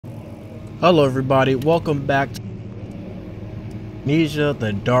Hello everybody, welcome back to Amnesia,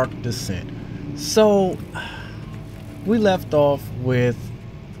 the Dark Descent. So, we left off with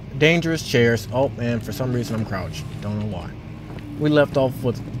dangerous chairs. Oh, and for some reason I'm crouched. Don't know why. We left off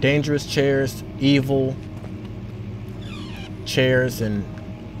with dangerous chairs, evil chairs, and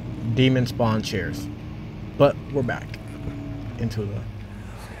demon spawn chairs. But we're back into the...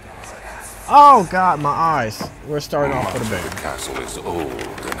 Oh god, my eyes. We're starting off with a bang. The castle is old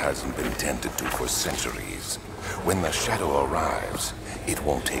and hasn't been tended to for centuries. When the shadow arrives, it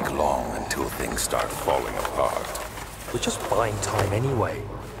won't take long until things start falling apart. We're just buying time anyway.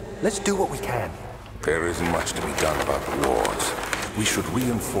 Let's do what we can. There isn't much to be done about the wards. We should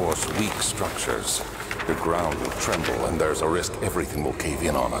reinforce weak structures. The ground will tremble and there's a risk everything will cave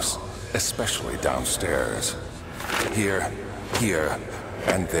in on us, especially downstairs. Here,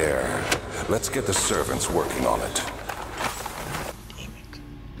 and there. Let's get the servants working on it. Damn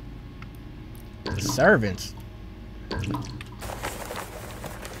it. The servants?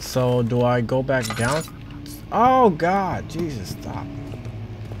 So, do I go back down? Oh god, Jesus, stop.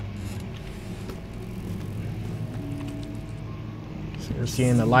 So we're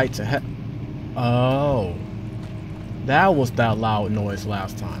seeing the lights ahead. Oh. That was that loud noise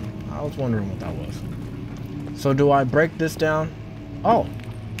last time. I was wondering what that was. So do I break this down? Oh.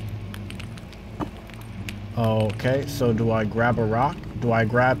 Okay, so do I grab a rock? Do I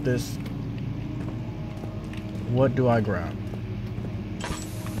grab this? What do I grab?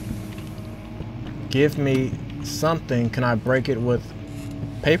 Give me something. Can I break it with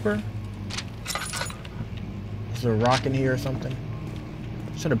paper? Is there a rock in here or something?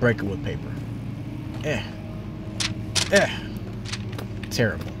 Should I break it with paper?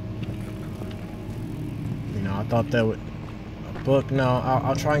 Terrible. You know, I thought that would... A book? No,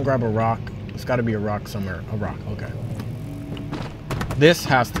 I'll try and grab a rock. It's got to be a rock somewhere. A rock, okay. This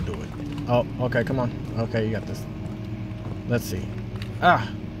has to do it. Oh, okay, come on. Okay, you got this. Let's see. Ah!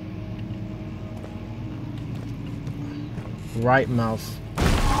 Right mouse.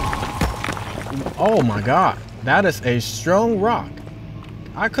 Oh my god. That is a strong rock.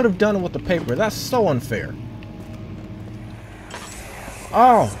 I could have done it with the paper. That's so unfair.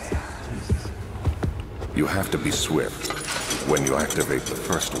 Oh! You have to be swift when you activate the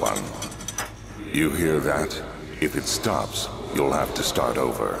first one. You hear that? If it stops, you'll have to start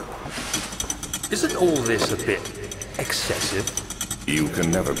over. Isn't all this a bit excessive? You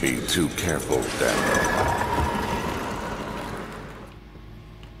can never be too careful, Daniel.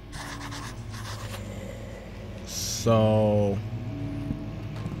 So...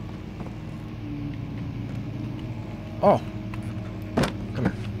 Oh! Come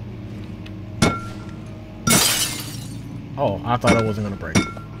here. Oh, I thought I wasn't gonna break it.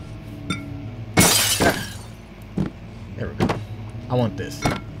 Yeah. There we go. I want this.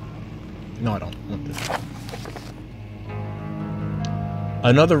 No, I don't want this.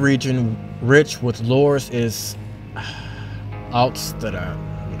 Another region rich with lores is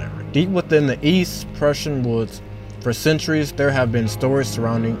whatever. Deep within the East Prussian woods, for centuries there have been stories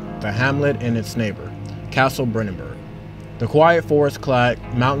surrounding the hamlet and its neighbor, Castle Brennenburg. The quiet forest-clad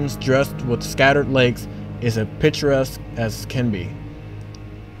mountains dressed with scattered lakes is as picturesque as can be.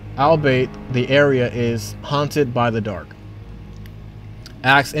 Albeit, the area is haunted by the dark.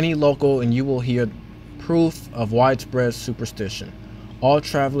 Ask any local and you will hear proof of widespread superstition. All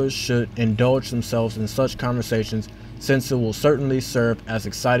travelers should indulge themselves in such conversations since it will certainly serve as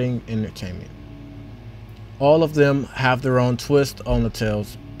exciting entertainment. All of them have their own twist on the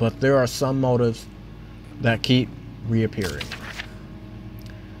tales, but there are some motives that keep reappearing.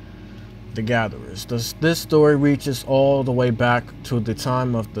 The Gatherers. This story reaches all the way back to the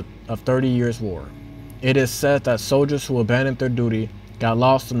time of 30 Years' War. It is said that soldiers who abandoned their duty, got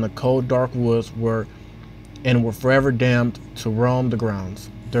lost in the cold dark woods, were forever damned to roam the grounds.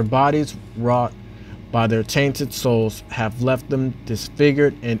 Their bodies, wrought by their tainted souls, have left them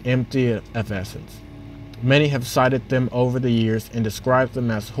disfigured and empty of essence. Many have cited them over the years and described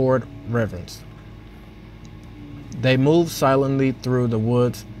them as horrid reverends. They move silently through the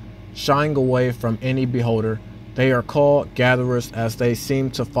woods, shying away from any beholder. They are called gatherers as they seem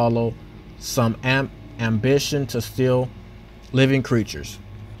to follow some ambition to steal living creatures.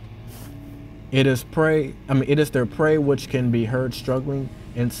 It is their prey which can be heard struggling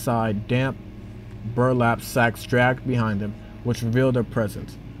inside damp burlap sacks dragged behind them, which reveal their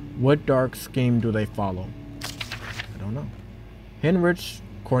presence. What dark scheme do they follow? I don't know. Heinrich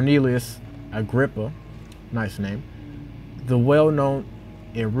Cornelius Agrippa, nice name, the well-known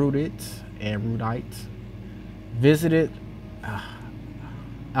erudite, visited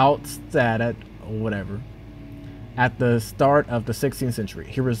Altstadt or whatever at the start of the 16th century.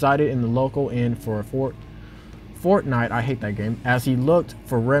 He resided in the local inn for a fortnight, I hate that game, as he looked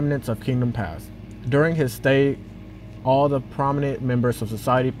for remnants of Kingdom Past. During his stay, all the prominent members of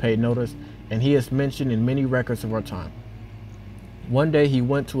society paid notice, and he is mentioned in many records of our time. One day he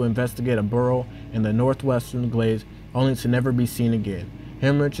went to investigate a burrow in the northwestern glades, only to never be seen again.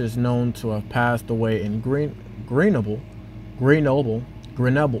 Hemorrhage is known to have passed away in Grenoble,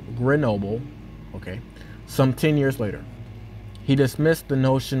 okay, some 10 years later. He dismissed the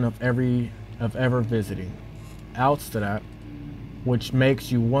notion of ever visiting Alstad, which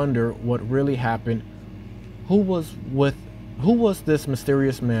makes you wonder what really happened. Who was this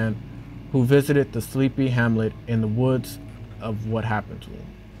mysterious man who visited the sleepy hamlet in the woods of what happened to him?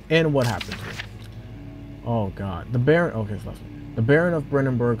 Oh God, the Baron. Okay, the Baron of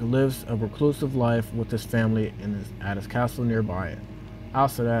Brandenburg lives a reclusive life with his family at his castle nearby.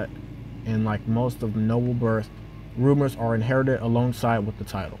 Alstad, and like most of noble birth, rumors are inherited alongside with the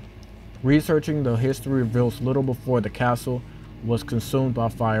title. Researching the history reveals little before the castle was consumed by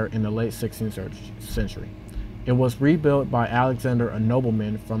fire in the late 16th century. It was rebuilt by Alexander, a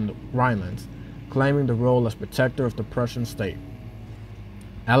nobleman from the Rhinelands, claiming the role as protector of the Prussian state.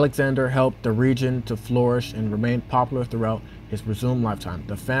 Alexander helped the region to flourish and remained popular throughout his presumed lifetime.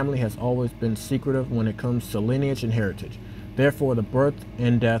 The family has always been secretive when it comes to lineage and heritage. Therefore, the birth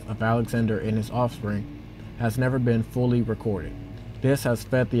and death of Alexander and his offspring has never been fully recorded. This has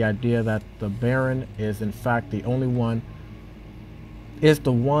fed the idea that the Baron is in fact the one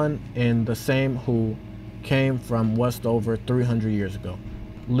and the same who came from Westover 300 years ago,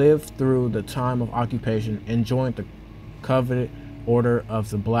 lived through the time of occupation, and joined the coveted Order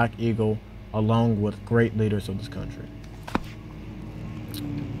of the Black Eagle along with great leaders of this country.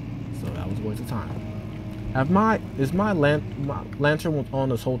 So that was a waste of time. Is my lantern on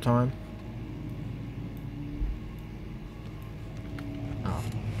this whole time? Oh.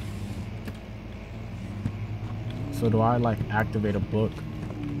 So do I like activate a book?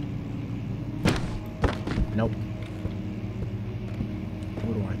 Nope.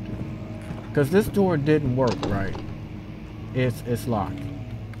 What do I do? Because this door didn't work right. It's locked.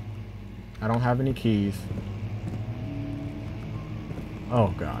 I don't have any keys.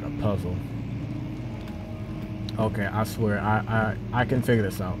 Oh God, a puzzle. Okay, I swear, I can figure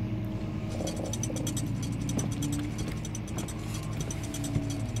this out.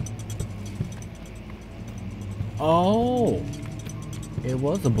 Oh, it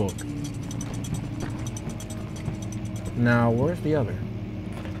was a book. Now, where's the other?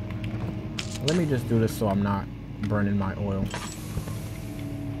 Let me just do this so I'm not burning my oil.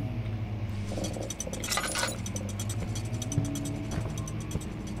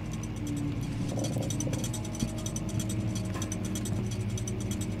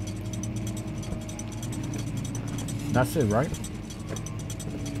 That's it, right?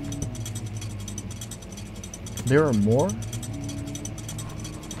 There are more?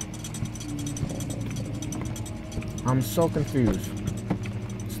 I'm so confused.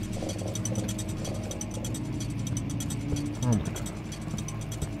 Oh my God.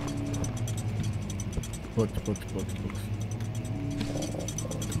 Books.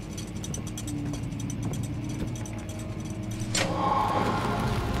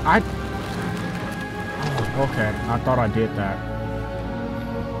 Okay, I thought I did that.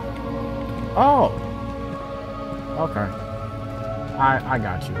 Oh! Okay. I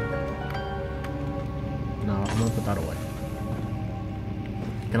got you. No, I'm gonna put that away.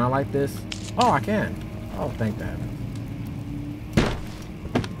 Can I light this? Oh, I can. Oh, thank that.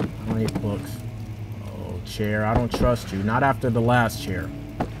 I don't need books. Oh, chair, I don't trust you. Not after the last chair.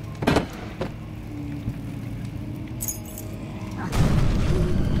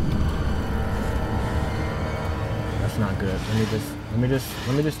 That's not good.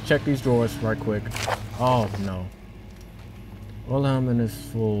 Let me just check these drawers right quick. Oh no. Wilhelm and his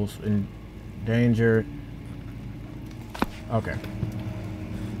fools endangered. Okay.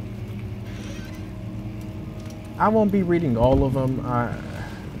 I won't be reading all of them,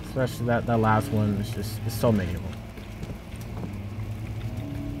 especially that last one. It's so many of them.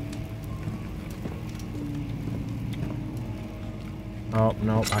 Oh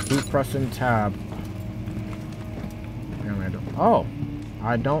no, I keep pressing tab. Oh,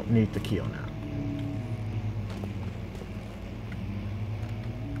 I don't need the key on that.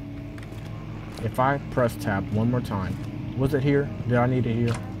 If I press tab one more time, was it here? Did I need it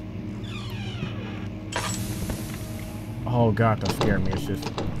here? Oh God, that scared me.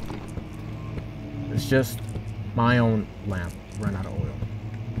 It's just my own lamp ran out of oil.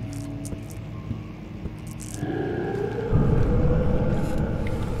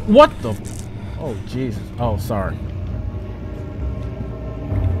 What the? Oh, Jesus. Oh, sorry.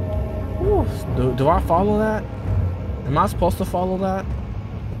 Whew. Do I follow that? Am I supposed to follow that?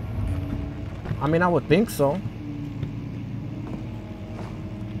 I mean, I would think so.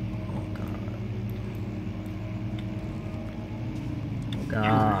 Oh, God. Oh,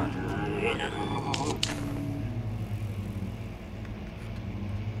 God.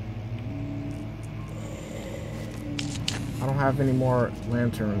 I don't have any more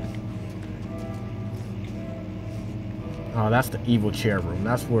lanterns. Oh, that's the evil chair room.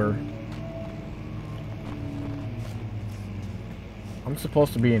 That's where I'm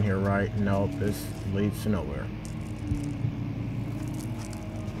supposed to be in here, right? Nope, this leads to nowhere.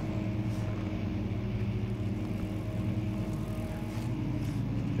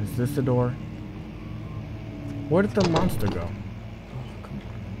 Is this the door? Where did the monster go?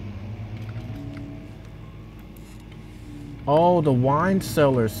 Oh, the wine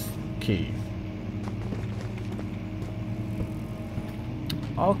cellar's key.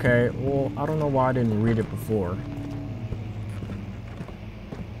 Okay, well, I don't know why I didn't read it before.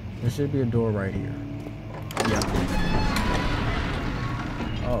 There should be a door right here. Yeah.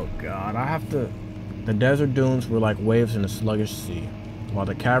 Oh, God, I have to... The desert dunes were like waves in a sluggish sea. While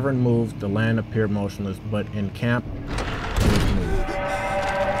the cavern moved, the land appeared motionless, but in camp, it was moved.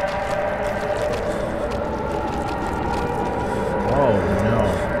 Oh, no.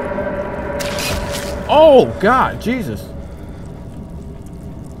 Oh, God, Jesus.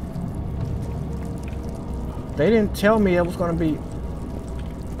 They didn't tell me it was going to be...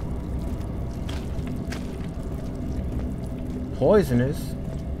 poisonous.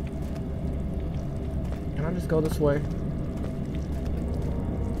 Can I just go this way?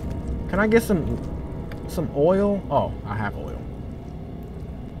 Can I get some oil? Oh, I have oil.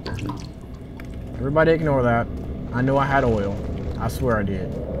 Everybody ignore that. I knew I had oil. I swear I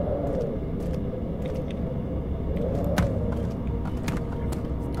did.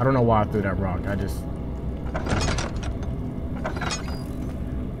 I don't know why I threw that rock. I just...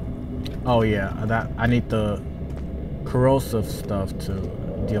 Oh yeah, I need the corrosive stuff to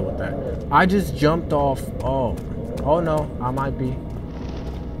deal with that. I just jumped off. Oh no, I might be.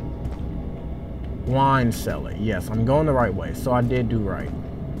 Wine cellar. Yes, I'm going the right way, so I did do right.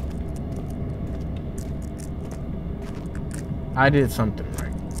 I did something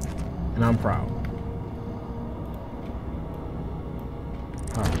right, and I'm proud.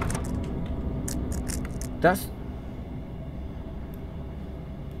 That's...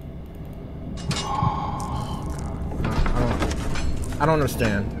 I don't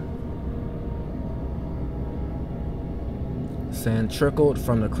understand. Sand trickled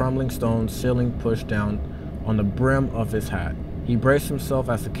from the crumbling stone ceiling pushed down on the brim of his hat. He braced himself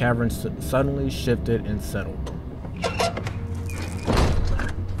as the cavern suddenly shifted and settled.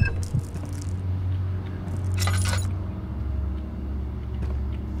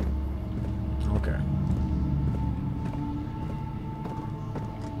 Okay.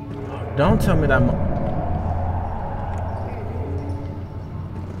 Don't tell me that...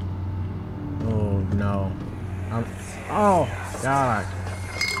 Oh, no. Oh, God.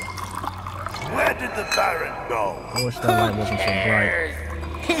 Where did the Baron go? I wish that light wasn't so bright.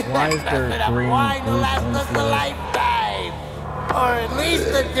 Why is there green wine glue last on the us a floor? lifetime, or at least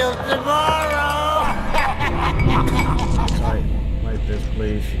until tomorrow. Sorry, like this,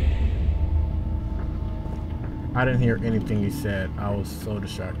 please. I didn't hear anything he said. I was so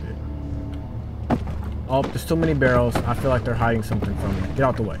distracted. Oh, there's too many barrels. I feel like they're hiding something from me. Get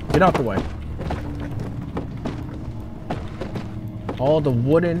out the way. Get out the way. All the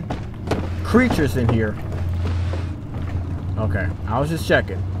wooden creatures in here. Okay, I was just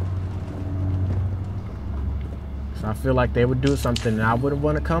checking. So I feel like they would do something and I wouldn't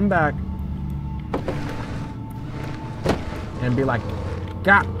want to come back and be like,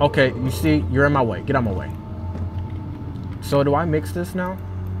 God, okay, you see, you're in my way. Get out of my way. So do I mix this now?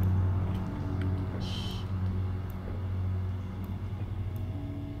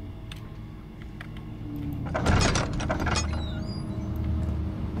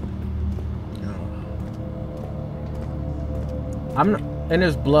 I'm not, in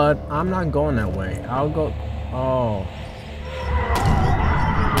his blood, I'm not going that way. I'll go, oh.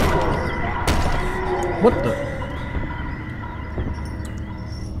 What the?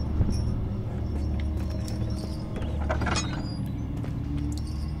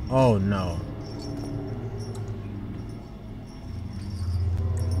 Oh no.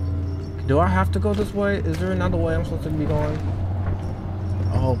 Do I have to go this way? Is there another way I'm supposed to be going?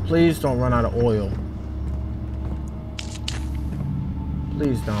 Oh, please don't run out of oil.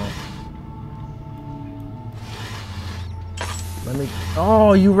 Please don't. Let me...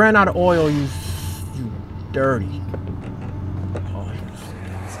 Oh, you ran out of oil, you dirty.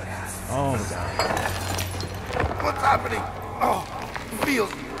 Oh, God. What's happening? Oh,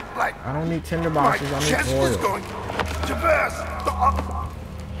 feels like I don't need tinder my boxes. I chest need is oil. going to burst.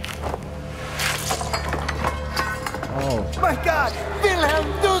 Oh, My God! Wilhelm,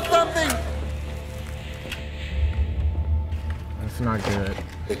 do something! that's not good.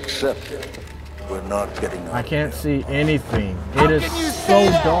 Accept it. We're not getting out. I can't see anything. How It is can you so say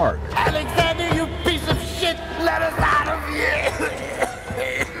that? dark. Alexander, you piece of shit! Let us out of here!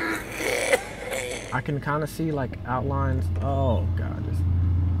 I can kind of see like outlines. Oh God, just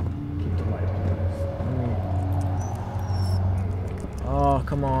keep the light on. Oh,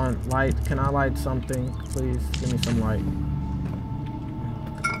 come on, light. Can I light something, please? Give me some light.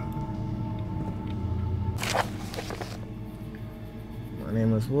 My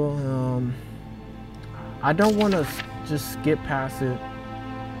name is Wilhelm. I don't want to just skip past it.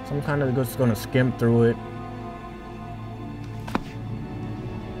 So I'm kind of just gonna skim through it,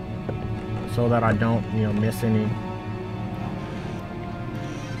 so that I don't, miss any.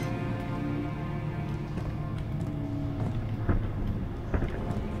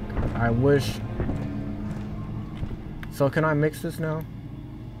 I wish. So can I mix this now?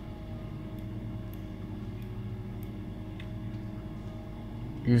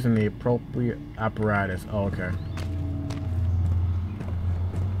 Using the appropriate apparatus. Oh, okay.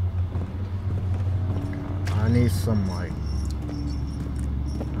 I need some like,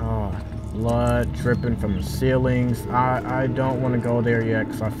 oh, blood dripping from the ceilings. I don't want to go there yet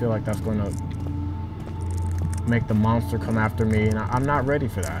because I feel like that's going to make the monster come after me, and I'm not ready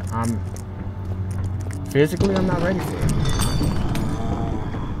for that. Physically, I'm not ready for it.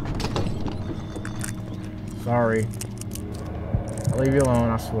 Sorry. I'll leave you alone,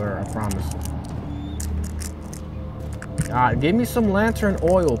 I swear, I promise. God, give me some lantern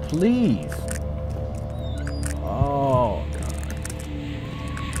oil, please. Oh, God.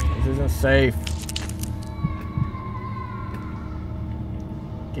 This isn't safe.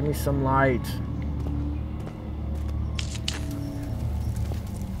 Give me some light.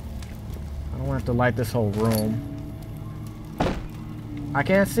 I don't have to light this whole room. I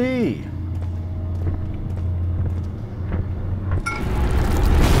can't see.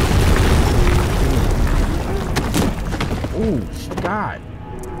 Ooh, God.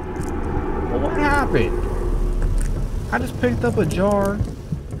 Well, what happened? I just picked up a jar.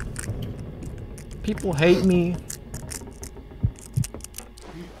 People hate me.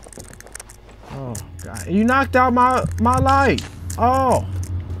 Oh, God. You knocked out my light. Oh.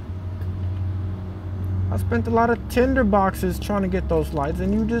 I spent a lot of tinder boxes trying to get those lights,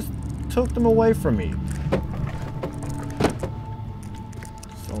 and you just took them away from me.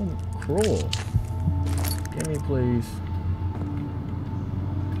 So cruel. Give me, please.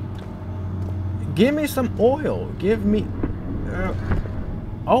 Give me some oil. Give me...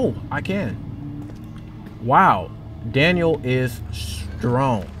 oh, I can. Wow. Daniel is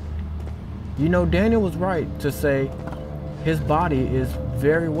strong. You know, Daniel was right to say his body is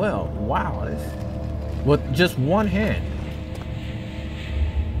very well. Wow. With just one hand.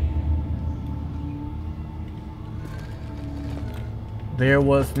 There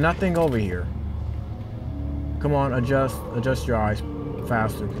was nothing over here. Come on, adjust your eyes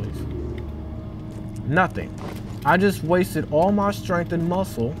faster, please. Nothing. I just wasted all my strength and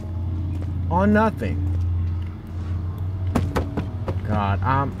muscle on nothing. God,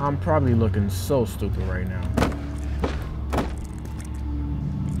 I'm probably looking so stupid right now.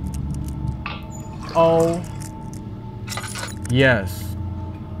 Oh. Yes.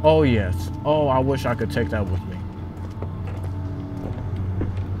 Oh, yes. Oh, I wish I could take that with me.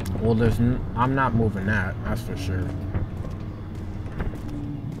 Well, I'm not moving that, that's for sure.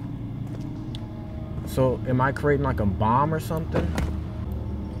 So, am I creating like a bomb or something?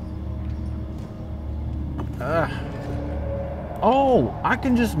 Oh, I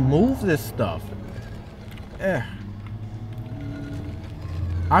can just move this stuff.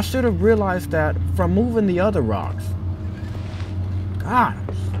 I should have realized that from moving the other rocks. God.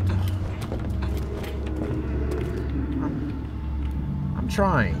 I'm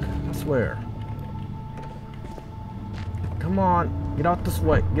trying, I swear. Come on, get out this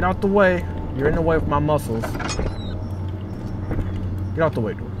way. Get out the way. You're in the way of my muscles. Get out the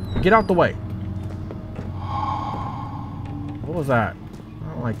way, dude. Get out the way. What was that? I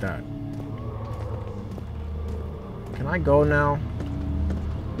don't like that. Can I go now?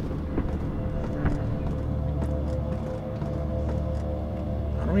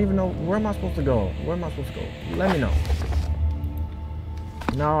 I don't even know. Where am I supposed to go? Where am I supposed to go? Let me know.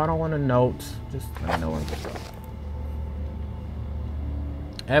 No, I don't want a note. Just let me know where I'm supposed to go.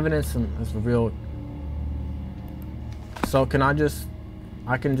 Evidence is revealed So can I just...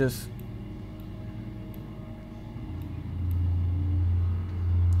 I can just...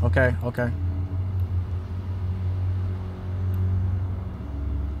 Okay, okay.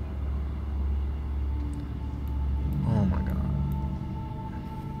 Oh my God.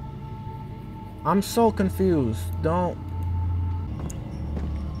 I'm so confused. Don't...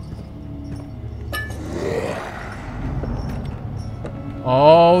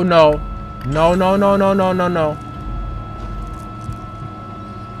 Oh no. No, no, no, no, no, no, no.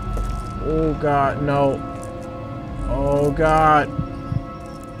 Oh God, no. Oh God.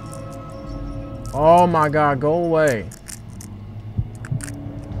 Oh my God, go away.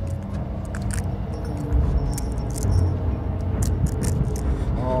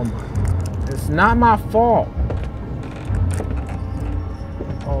 Oh my God. It's not my fault.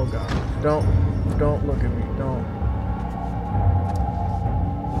 Oh God. Don't look at me. Don't.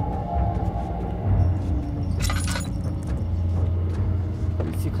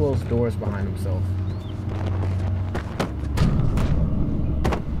 He closed doors behind himself.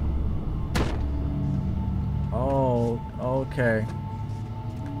 Oh, okay.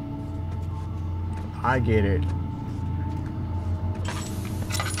 I get it.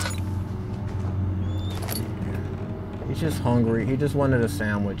 He's just hungry. He just wanted a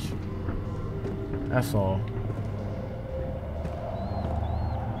sandwich. That's all.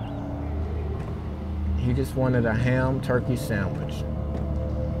 He just wanted a ham turkey sandwich.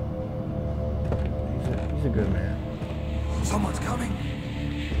 He's a good man. Someone's coming.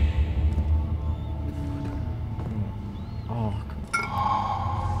 Oh.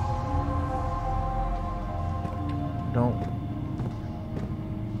 Don't.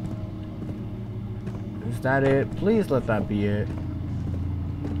 Is that it? Please let that be it.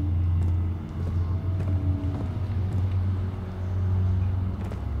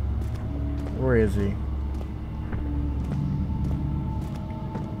 Where is he?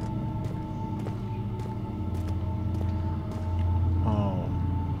 Oh.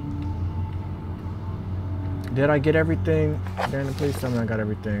 Did I get everything? Brandon, please tell me I got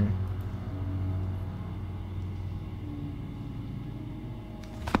everything.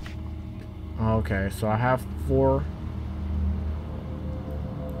 Okay, so I have four.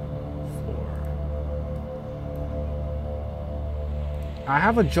 I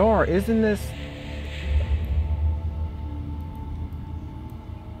have a jar, isn't this?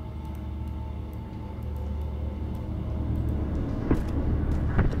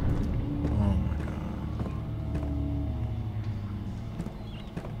 Oh my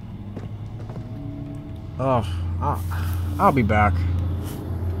God. Oh, I'll be back.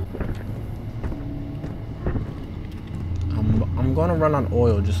 I'm gonna run on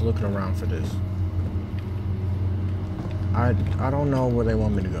oil just looking around for this. I don't know where they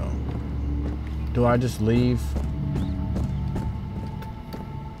want me to go. Do I just leave?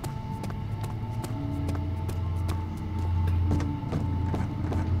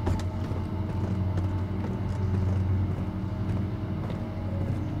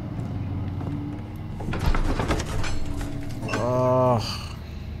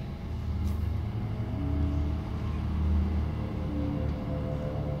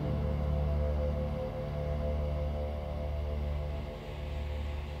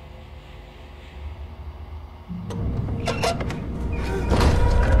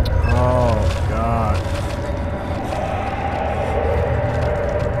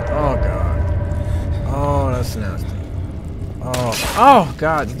 Oh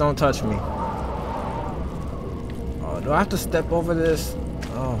God, don't touch me. Oh, do I have to step over this?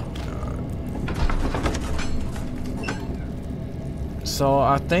 Oh God. So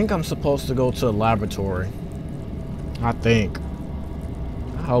I think I'm supposed to go to the laboratory. I think.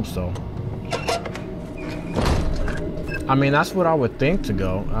 I hope so. I mean, that's what I would think to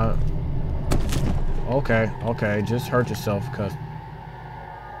go. Okay, just hurt yourself, cause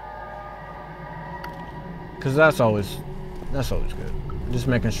that's always good. Just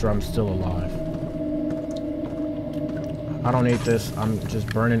making sure I'm still alive. I don't need this. I'm just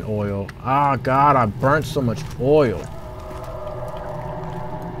burning oil. Ah, God, I burnt so much oil.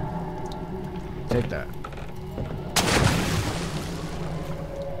 Take that.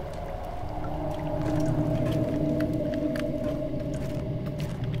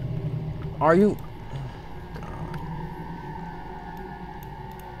 Are you?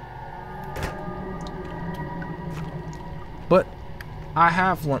 But I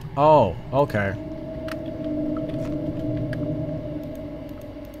have one. Oh, okay.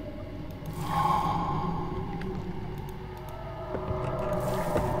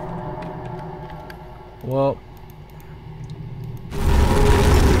 Well.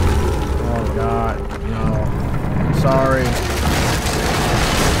 Oh God, no. I'm sorry.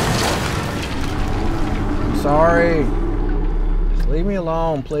 sorry. Just leave me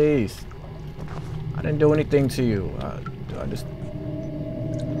alone, please. I didn't do anything to you. I just...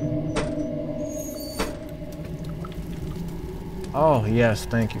 Oh, yes,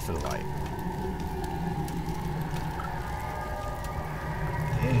 thank you for the light.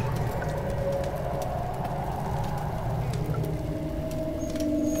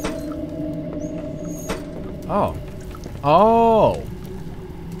 Oh. Oh.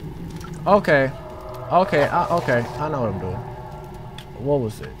 Okay. Okay. Okay. I know what I'm doing. What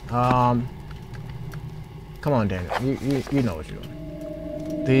was it? Come on, Daniel. You know what you're doing.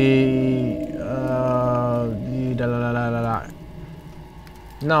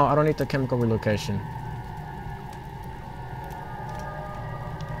 No, I don't need the chemical relocation.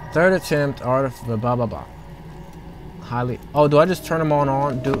 Third attempt, art of the blah blah blah. Highly. Oh, do I just turn them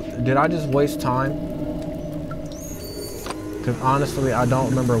on? Did I just waste time? Because honestly, I don't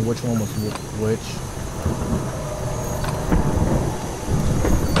remember which one was which.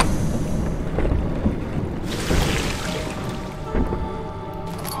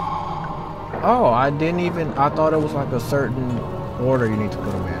 Oh, I didn't even... I thought it was like a certain order you need to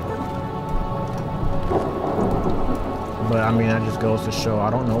put them in. But I mean, that just goes to show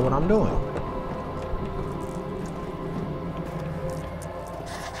I don't know what I'm doing.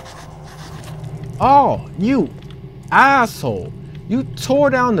 Oh, you asshole. You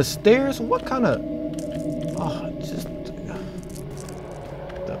tore down the stairs? What kind of... Oh, just...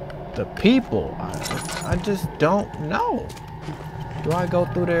 The people. I just don't know. Do I go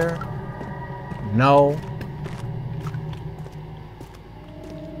through there? No.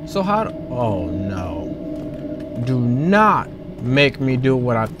 So how do... Oh, no. Do not make me do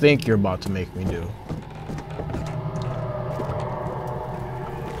what I think you're about to make me do.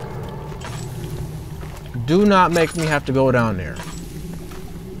 Do not make me have to go down there.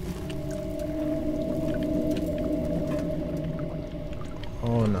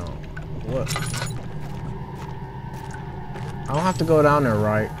 Oh, no. What? I don't have to go down there,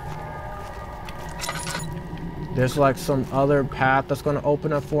 right? There's like some other path that's going to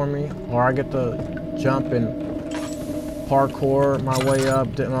open up for me, or I get to jump and parkour my way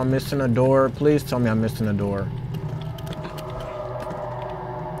up. Am I missing a door? Please tell me I'm missing a door.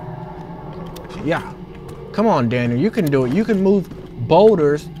 Yeah. Come on, Daniel. You can do it. You can move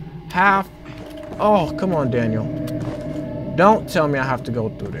boulders half. Oh, come on, Daniel. Don't tell me I have to go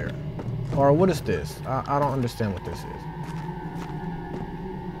through there. Or what is this? I don't understand what this is.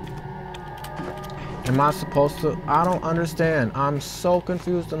 Am I supposed to? I don't understand. I'm so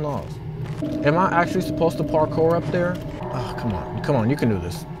confused and lost. Am I actually supposed to parkour up there? Oh, come on. Come on. You can do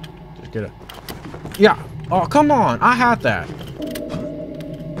this. Just get it. Yeah. Oh, come on. I had that.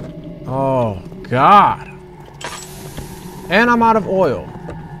 Oh, God. And I'm out of oil.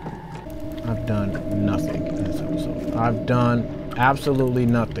 I've done nothing in this episode. I've done absolutely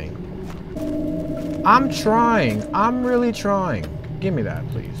nothing. I'm trying. I'm really trying. Give me that,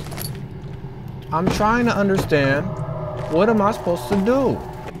 please. I'm trying to understand, what am I supposed to do?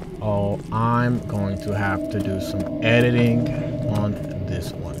 Oh, I'm going to have to do some editing on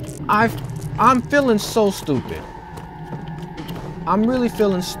this one. I'm feeling so stupid. I'm really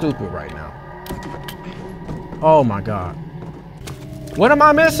feeling stupid right now. Oh my God. What am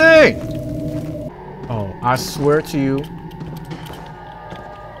I missing? Oh, I swear to you,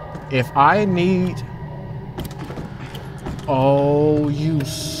 if I need... Oh,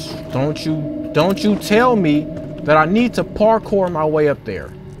 don't you tell me that I need to parkour my way up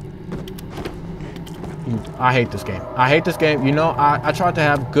there. I hate this game. I hate this game. You know, I tried to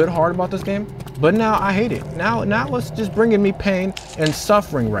have good heart about this game, but now I hate it. Now it's just bringing me pain and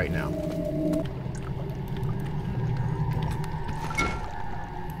suffering right now.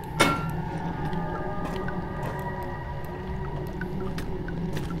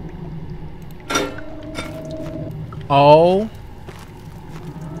 Oh.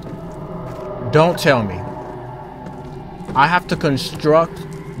 Don't tell me. I have to construct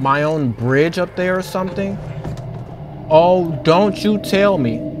my own bridge up there or something? Oh, don't you tell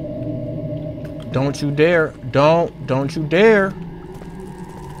me. Don't you dare. Don't you dare.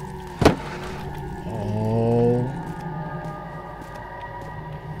 Oh.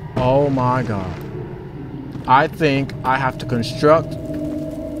 Oh my God. I think I have to construct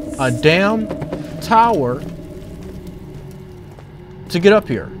a damn tower to get up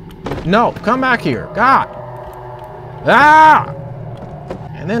here. No, come back here. God. Ah!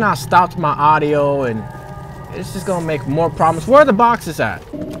 And then I stopped my audio and it's just gonna make more problems. Where are the boxes at?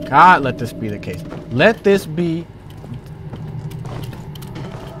 God, let this be the case. Let this be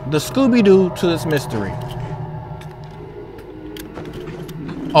the Scooby-Doo to this mystery.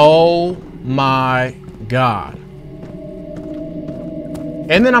 Oh my god.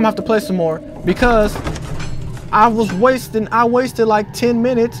 And then I'm gonna have to play some more because I wasted like 10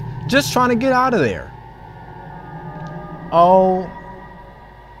 minutes just trying to get out of there. Oh,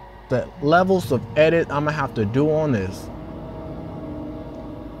 the levels of edit I'm gonna have to do on this.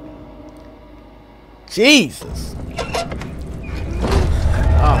 Jesus.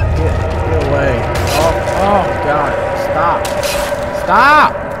 Oh, get away. Oh god. Stop.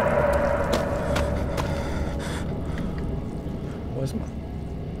 Stop. Where's my...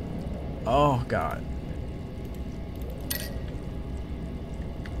 Oh god.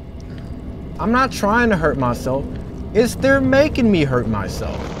 I'm not trying to hurt myself. They're making me hurt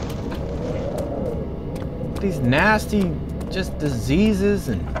myself. These nasty just diseases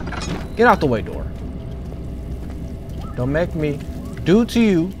and get out the way, door. Don't make me do to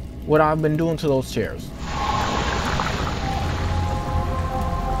you what I've been doing to those chairs.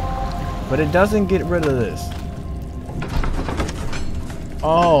 But it doesn't get rid of this.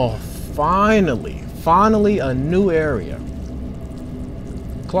 Oh, finally. Finally a new area.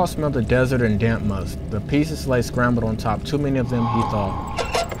 Claw smelled the desert and damp musk. The pieces lay scrambled on top. Too many of them, he thought.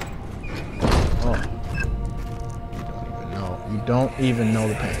 Oh. You don't even know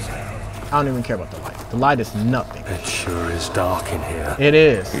the pain. I don't even care about the light. The light is nothing. It sure is dark in here. It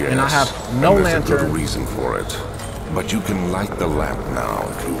is. Yes, and I have no and there's lantern. a good reason for it. But you can light the lamp now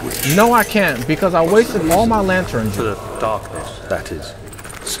if you wish. No, I can't, because I wasted all my lanterns. For the darkness, that is.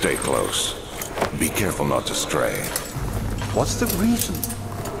 Stay close. Be careful not to stray. What's the reason?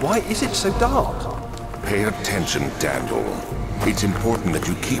 Why is it so dark? Pay attention, Daniel. It's important that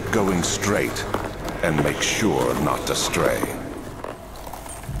you keep going straight and make sure not to stray.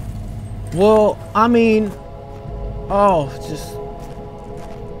 Well, I mean,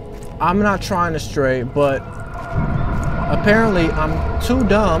 I'm not trying to stray, but apparently I'm too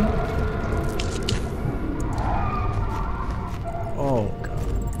dumb. Oh, God.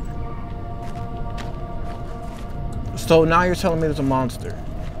 So now you're telling me there's a monster.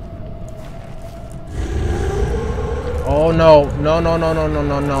 Oh, no. No, no, no, no, no,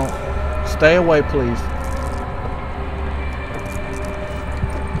 no, no. Stay away, please.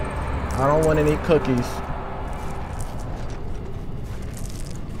 I don't want any cookies.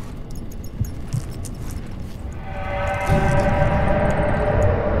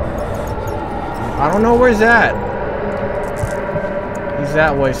 I don't know where he's at. He's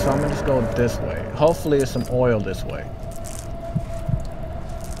that way, so I'm gonna just go this way. Hopefully there's some oil this way.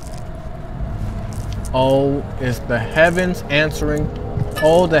 Oh, is the heavens answering?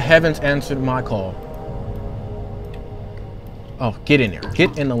 Oh, the heavens answered my call. Oh, get in there.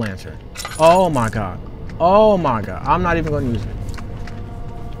 Get in the lantern. Oh my God. Oh my God. I'm not even going to use it.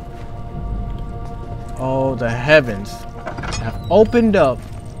 Oh, the heavens have opened up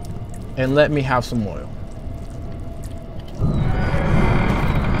and let me have some oil.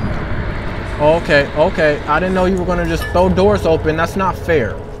 Okay, okay. I didn't know you were going to just throw doors open. That's not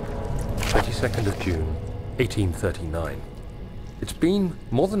fair. 22nd of June, 1839. It's been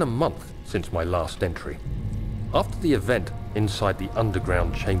more than a month since my last entry. After the event inside the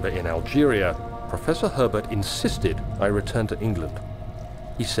underground chamber in Algeria, Professor Herbert insisted I return to England.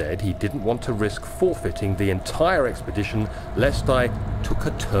 He said he didn't want to risk forfeiting the entire expedition lest I took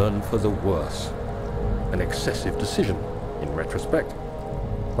a turn for the worse. An excessive decision, in retrospect.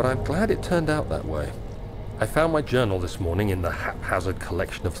 But I'm glad it turned out that way. I found my journal this morning in the haphazard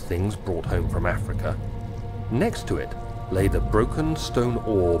collection of things brought home from Africa. Next to it lay the broken stone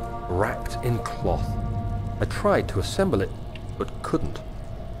orb wrapped in cloth. I tried to assemble it, but couldn't.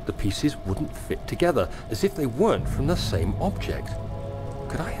 The pieces wouldn't fit together, as if they weren't from the same object.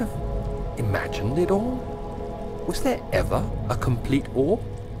 Could I have imagined it all? Was there ever a complete orb?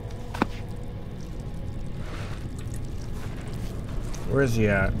 Where is he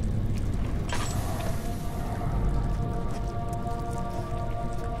at?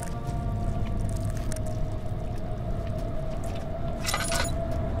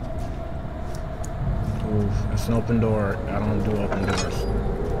 Ooh, it's an open door. I don't do open doors.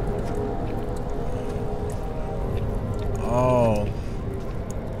 Oh.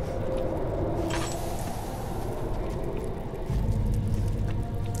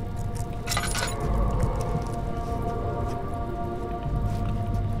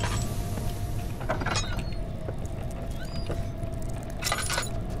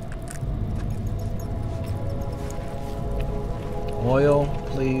 Oil,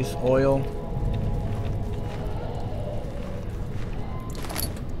 please, oil.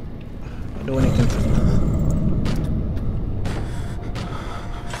 Don't do anything to me.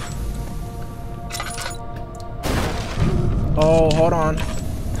 Oh, hold on.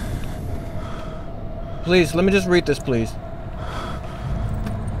 Please, let me just read this, please.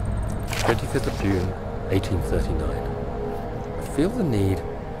 25th of June, 1839. I feel the need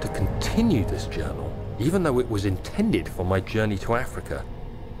to continue this journal, even though it was intended for my journey to Africa.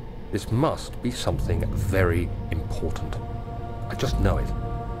 This must be something very important. I just know it.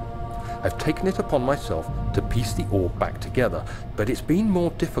 I've taken it upon myself to piece the orb back together, but it's been more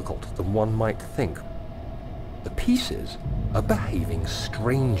difficult than one might think. The pieces are behaving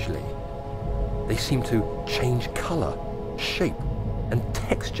strangely. They seem to change color, shape, and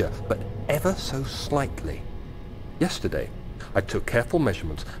texture, but ever so slightly. Yesterday, I took careful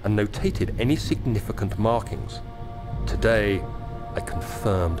measurements and notated any significant markings. Today, I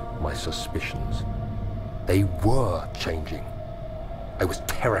confirmed my suspicions. They were changing. I was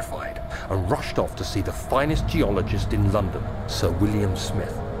terrified and rushed off to see the finest geologist in London, Sir William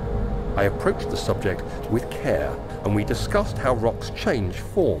Smith. I approached the subject with care and we discussed how rocks change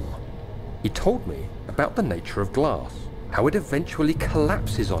form. He told me about the nature of glass, how it eventually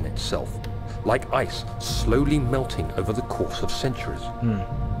collapses on itself, like ice slowly melting over the course of centuries.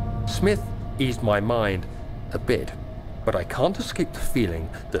 Smith eased my mind a bit, but I can't escape the feeling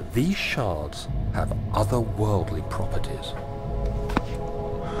that these shards have otherworldly properties.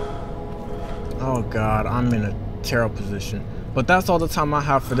 Oh God, I'm in a terrible position. But that's all the time I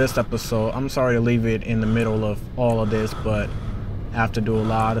have for this episode. I'm sorry to leave it in the middle of all of this, but I have to do a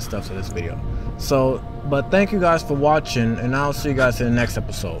lot of stuff to this video. So, but thank you guys for watching, and I'll see you guys in the next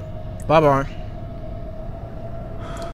episode. Bye bye.